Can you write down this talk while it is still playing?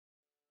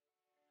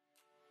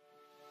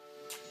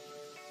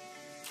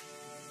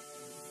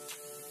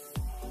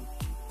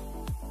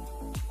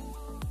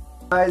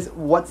Guys,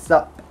 what's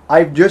up?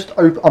 I've just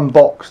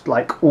unboxed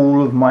like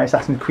all of my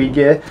Assassin's Creed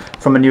gear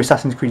from a new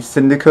Assassin's Creed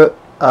Syndicate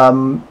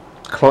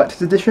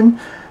collector's edition.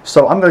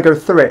 So I'm going to go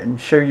through it and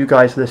show you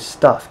guys this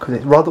stuff because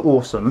it's rather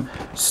awesome.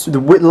 So the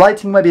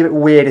lighting might be a bit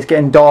weird, it's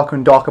getting darker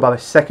and darker by the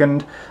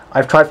second.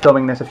 I've tried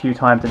filming this a few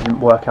times and it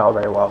didn't work out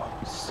very well.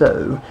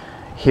 So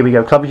here we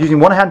go. Because I was using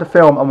one hand to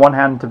film and one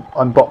hand to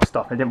unbox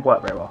stuff and it didn't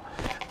work very well.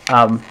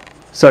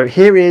 So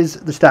here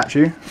is the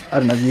statue. I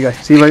don't know if you guys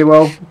can see very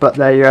well, but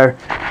there you go.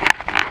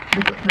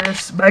 Look at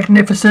this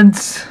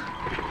magnificence.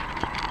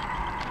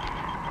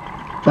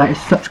 That is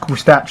such a cool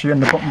statue,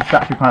 and the bottom of the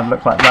statue kind of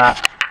looks like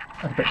that.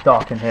 It's a bit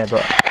dark in here,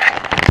 but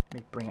let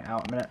me bring it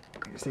out a minute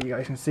so you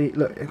guys can see.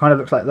 Look, it kind of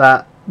looks like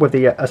that with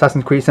the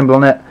Assassin's Creed symbol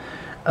on it.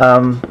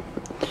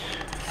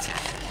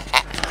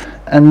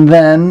 And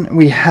then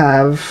we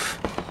have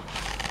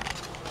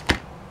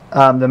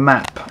the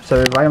map. So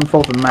if I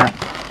unfold the map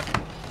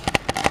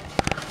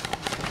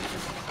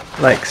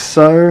like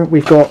so,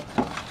 we've got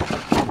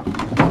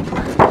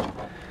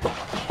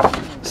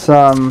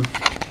some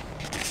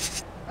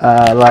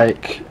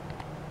like,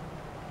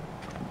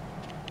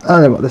 I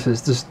don't know what this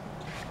is, just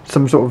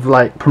some sort of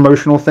like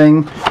promotional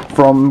thing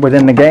from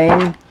within the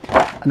game.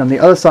 And on the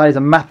other side is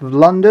a map of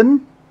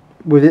London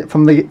with it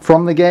from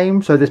the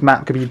game. So this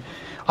map could be,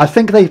 I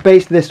think they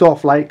based this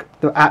off like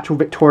the actual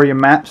Victorian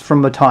maps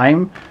from the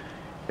time.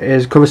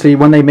 Is obviously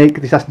when they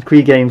make the Assassin's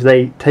Creed games,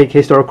 they take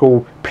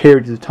historical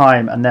periods of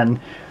time and then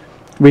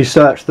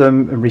research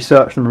them and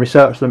research them and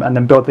research them and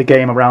then build the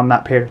game around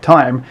that period of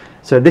time.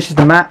 So this is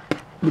the map,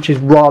 which is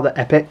rather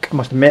epic, I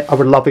must admit. I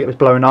would love if it was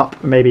blown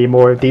up, maybe a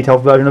more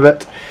detailed version of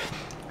it.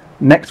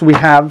 Next we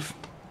have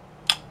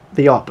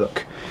the art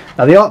book.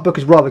 Now the art book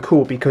is rather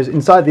cool because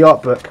inside the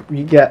art book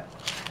you get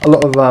a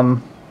lot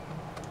of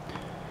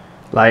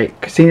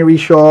like scenery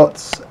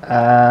shots,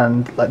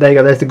 and like there you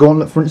go, there's the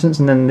gauntlet for instance,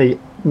 and then the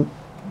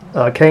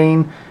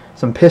cane,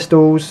 some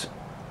pistols,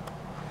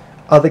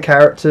 other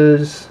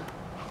characters.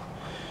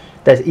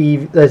 There's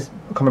Eve, I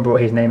can't remember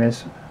what his name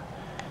is.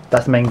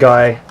 That's the main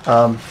guy,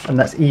 and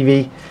that's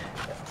Evie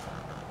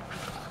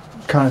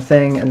kind of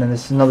thing, and then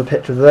there's another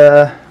picture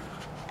there.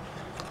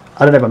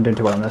 I don't know if I'm doing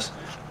too well on this.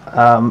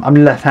 I'm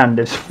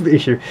left-handed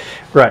issue.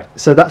 Right,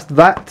 so that's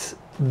that.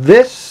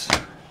 This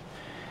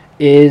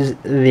is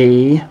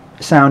the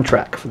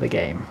soundtrack for the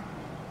game.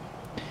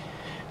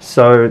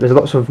 So there's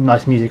lots of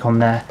nice music on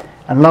there.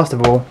 And last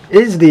of all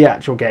is the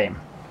actual game,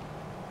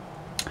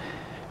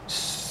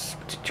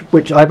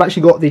 which I've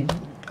actually got the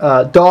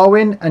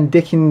Darwin and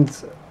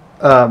Dickens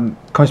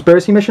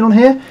conspiracy mission on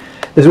here.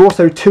 There's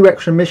also 2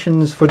 extra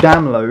missions for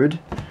download,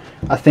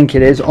 I think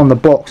it is, on the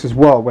box as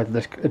well with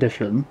this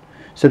edition.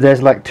 So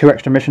there's like 2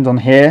 extra missions on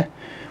here,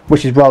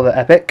 which is rather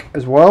epic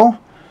as well.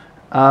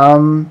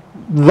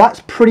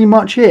 That's pretty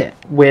much it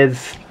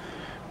with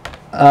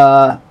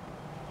the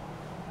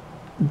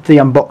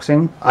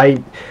unboxing.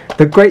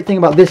 The great thing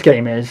about this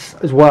game is,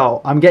 as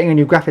well, I'm getting a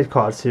new graphics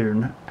card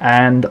soon,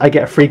 and I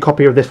get a free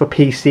copy of this for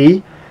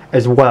PC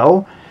as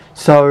well.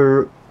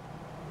 So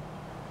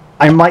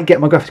I might get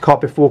my graphics card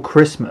before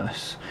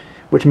Christmas,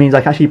 which means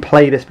I can actually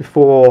play this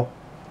before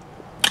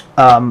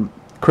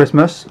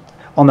Christmas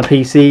on the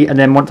PC, and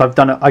then once I've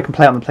done it, I can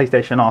play it on the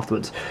PlayStation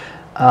afterwards.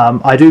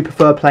 I do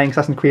prefer playing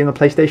Assassin's Creed on the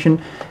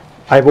PlayStation.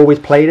 I've always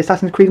played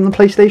Assassin's Creed on the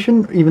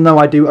PlayStation, even though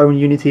I do own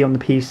Unity on the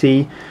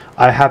PC.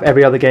 I have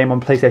every other game on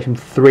PlayStation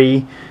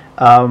 3.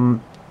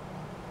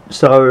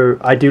 So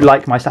I do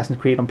like my Assassin's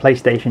Creed on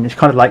PlayStation. It's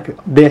kind of like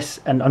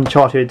this and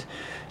Uncharted.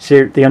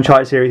 The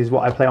Uncharted series is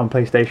what I play on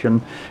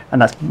PlayStation,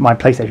 and that's my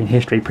PlayStation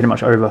history pretty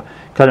much over,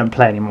 because I don't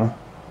play anymore,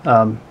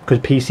 because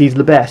PC's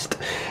the best.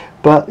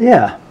 But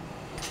yeah.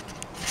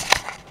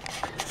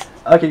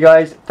 Okay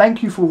guys,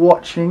 thank you for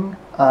watching.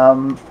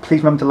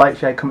 Please remember to like,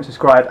 share, comment,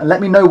 subscribe, and let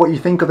me know what you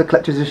think of the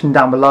collector's edition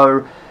down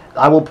below.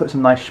 I will put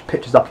some nice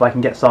pictures up if I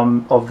can get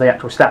some of the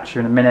actual statue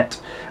in a minute,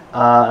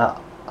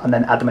 and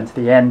then add them into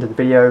the end of the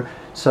video.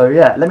 So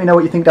yeah, let me know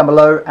what you think down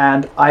below,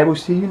 and I will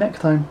see you next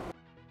time.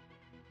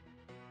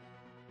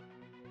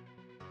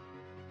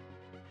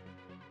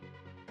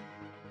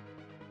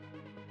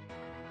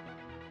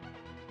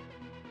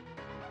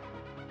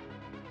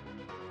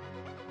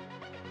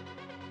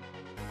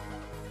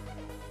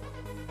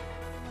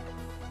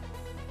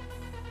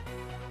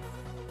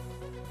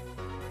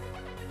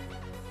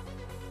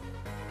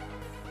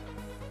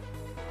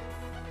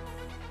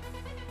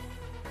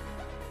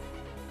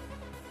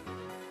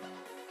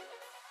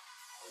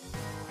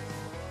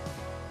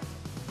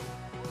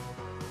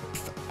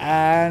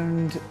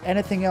 And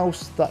anything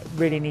else that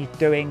really needs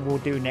doing we'll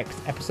do next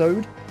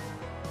episode.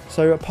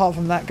 So apart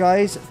from that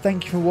guys,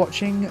 thank you for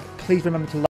watching. Please remember to like